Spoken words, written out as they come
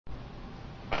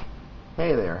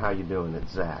Hey there, how you doing?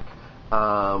 It's Zach.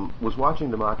 Was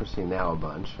watching Democracy Now! A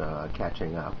bunch,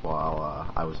 catching up while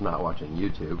I was not watching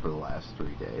YouTube for the last 3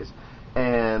 days.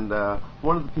 And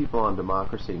one of the people on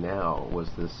Democracy Now! Was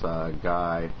this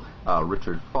guy,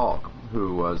 Richard Falk,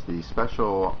 who was the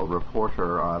special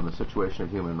reporter on the situation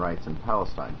of human rights in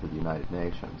Palestine for the United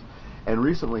Nations. And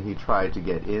recently he tried to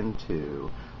get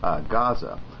into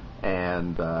Gaza,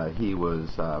 and he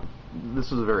was...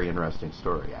 this was a very interesting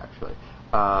story, actually.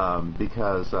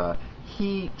 Because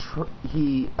he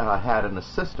had an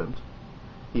assistant,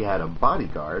 he had a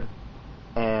bodyguard,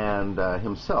 and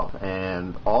himself,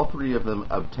 and all three of them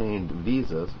obtained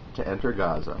visas to enter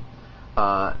Gaza,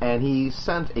 and he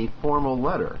sent a formal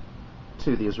letter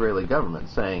to the Israeli government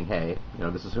saying, hey,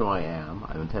 this is who I am,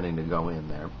 I'm intending to go in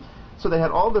there. So they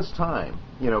had all this time,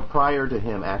 prior to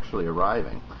him actually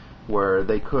arriving, where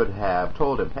they could have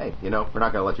told him, hey, we're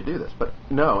not going to let you do this. But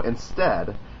no,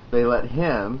 instead, they let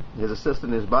him, his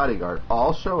assistant, and his bodyguard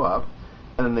all show up,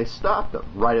 and then they stopped him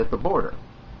right at the border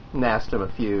and asked him a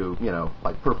few,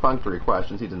 perfunctory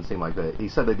questions. He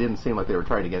said they didn't seem like they were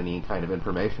trying to get any kind of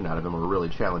information out of him or really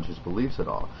challenge his beliefs at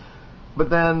all. But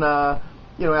then,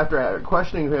 after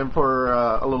questioning him for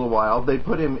a little while, they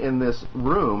put him in this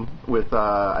room with,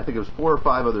 I think it was 4 or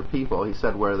 5 other people, he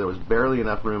said, where there was barely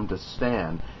enough room to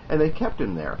stand, and they kept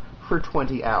him there for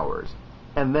 20 hours.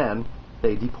 And then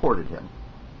they deported him.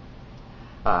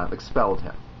 Expelled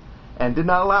him, and did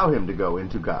not allow him to go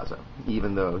into Gaza,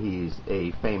 even though he's a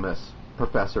famous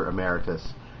professor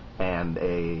emeritus and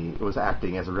was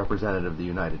acting as a representative of the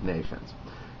United Nations.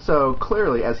 So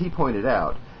clearly, as he pointed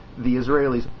out, the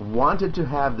Israelis wanted to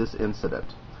have this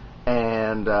incident,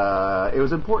 and it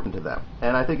was important to them.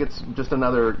 And I think it's just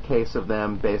another case of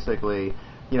them basically,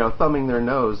 thumbing their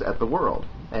nose at the world.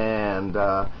 And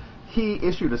he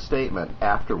issued a statement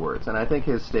afterwards, and I think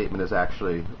his statement is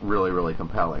actually really, really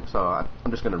compelling. So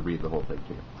I'm just going to read the whole thing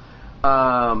to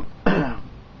you.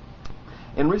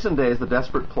 In recent days, the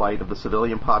desperate plight of the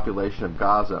civilian population of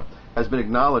Gaza has been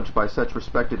acknowledged by such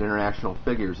respected international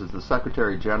figures as the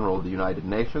Secretary General of the United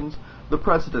Nations, the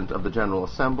President of the General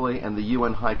Assembly, and the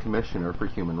UN High Commissioner for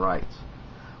Human Rights.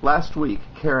 Last week,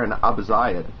 Karen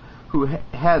Abou-Zayed, who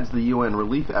heads the UN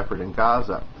relief effort in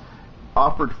Gaza,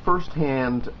 offered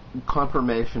first-hand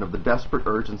confirmation of the desperate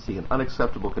urgency and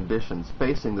unacceptable conditions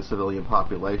facing the civilian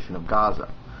population of Gaza.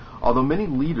 Although many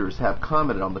leaders have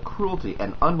commented on the cruelty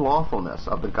and unlawfulness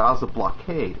of the Gaza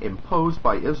blockade imposed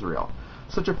by Israel,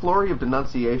 such a flurry of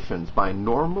denunciations by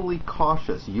normally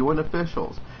cautious UN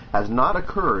officials has not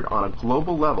occurred on a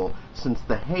global level since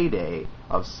the heyday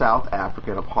of South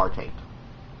African apartheid.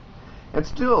 And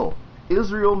still,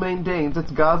 Israel maintains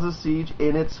its Gaza siege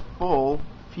in its full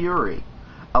fury,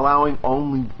 allowing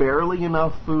only barely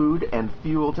enough food and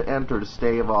fuel to enter to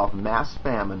stave off mass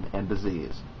famine and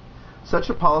disease. Such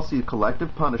a policy of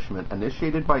collective punishment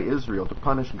initiated by Israel to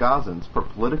punish Gazans for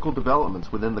political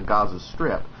developments within the Gaza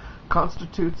Strip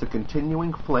constitutes a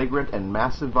continuing flagrant and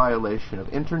massive violation of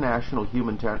international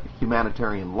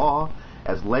humanitarian law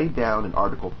as laid down in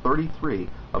Article 33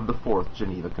 of the Fourth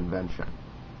Geneva Convention.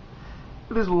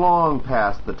 It is long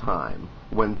past the time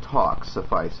when talk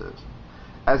suffices.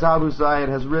 As Abou-Zayed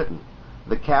has written,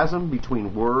 the chasm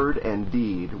between word and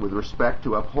deed with respect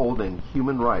to upholding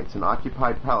human rights in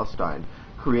occupied Palestine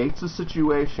creates a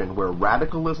situation where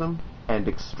radicalism and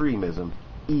extremism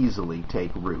easily take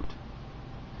root.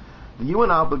 The UN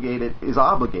is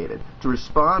obligated to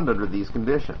respond under these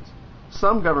conditions.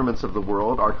 Some governments of the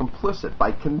world are complicit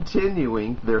by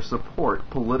continuing their support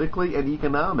politically and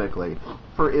economically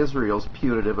for Israel's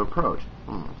punitive approach.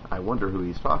 I wonder who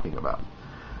he's talking about.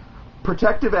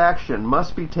 Protective action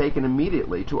must be taken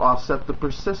immediately to offset the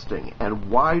persisting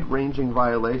and wide-ranging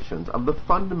violations of the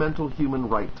fundamental human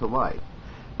right to life.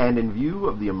 And in view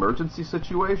of the emergency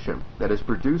situation that is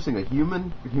producing a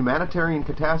humanitarian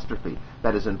catastrophe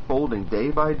that is unfolding day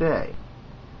by day,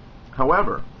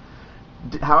 however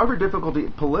difficult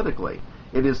politically,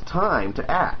 it is time to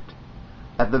act.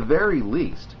 At the very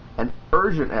least, an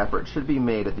urgent effort should be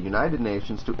made at the United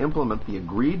Nations to implement the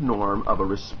agreed norm of a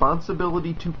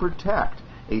responsibility to protect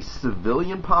a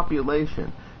civilian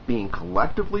population being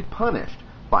collectively punished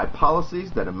by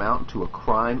policies that amount to a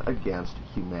crime against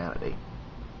humanity.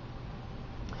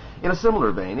 In a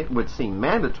similar vein, it would seem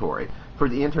mandatory for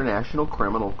the International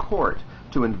Criminal Court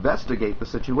to investigate the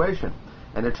situation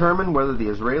and determine whether the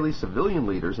Israeli civilian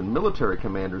leaders and military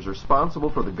commanders responsible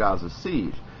for the Gaza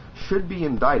siege should be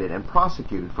indicted and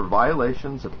prosecuted for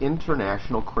violations of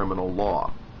international criminal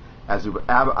law. As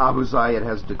Abou-Zayed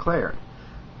has declared,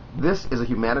 this is a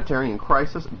humanitarian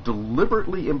crisis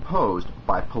deliberately imposed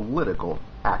by political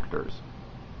actors.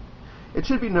 It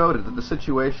should be noted that the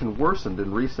situation worsened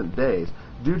in recent days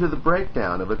due to the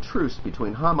breakdown of a truce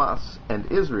between Hamas and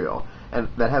Israel, and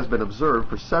that has been observed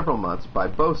for several months by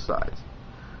both sides.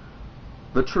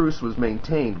 The truce was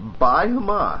maintained by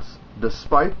Hamas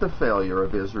despite the failure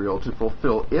of Israel to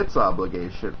fulfill its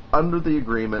obligation under the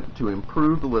agreement to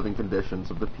improve the living conditions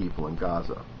of the people in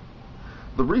Gaza.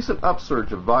 The recent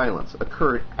upsurge of violence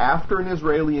occurred after an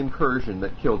Israeli incursion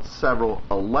that killed several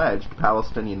alleged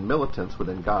Palestinian militants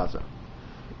within Gaza.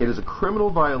 It is a criminal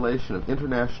violation of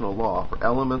international law for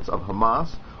elements of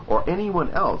Hamas or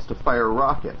anyone else to fire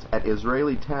rockets at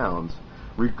Israeli towns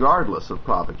regardless of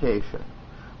provocation.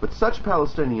 But such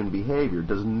Palestinian behavior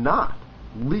does not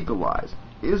legalize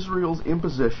Israel's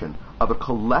imposition of a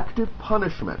collective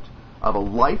punishment of a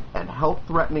life and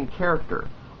health-threatening character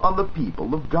on the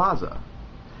people of Gaza,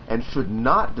 and should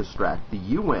not distract the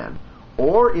UN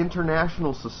or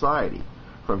international society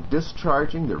from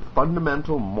discharging their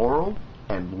fundamental moral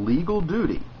and legal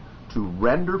duty to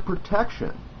render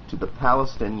protection to the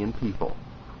Palestinian people.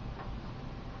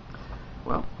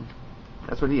 Well,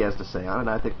 that's what he has to say on it, and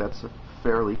I think that's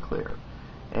fairly clear.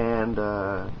 And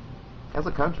as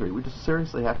a country, we just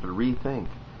seriously have to rethink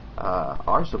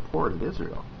our support of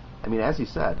Israel. I mean, as he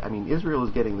said, Israel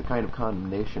is getting the kind of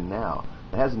condemnation now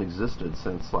that hasn't existed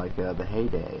since the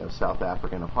heyday of South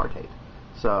African apartheid.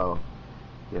 So,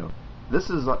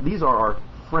 these are our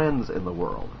friends in the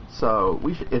world. So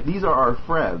if these are our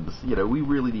friends, we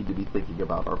really need to be thinking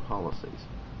about our policies.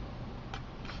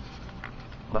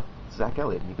 Well, Zach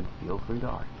Elliott, and you can feel free to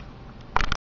argue.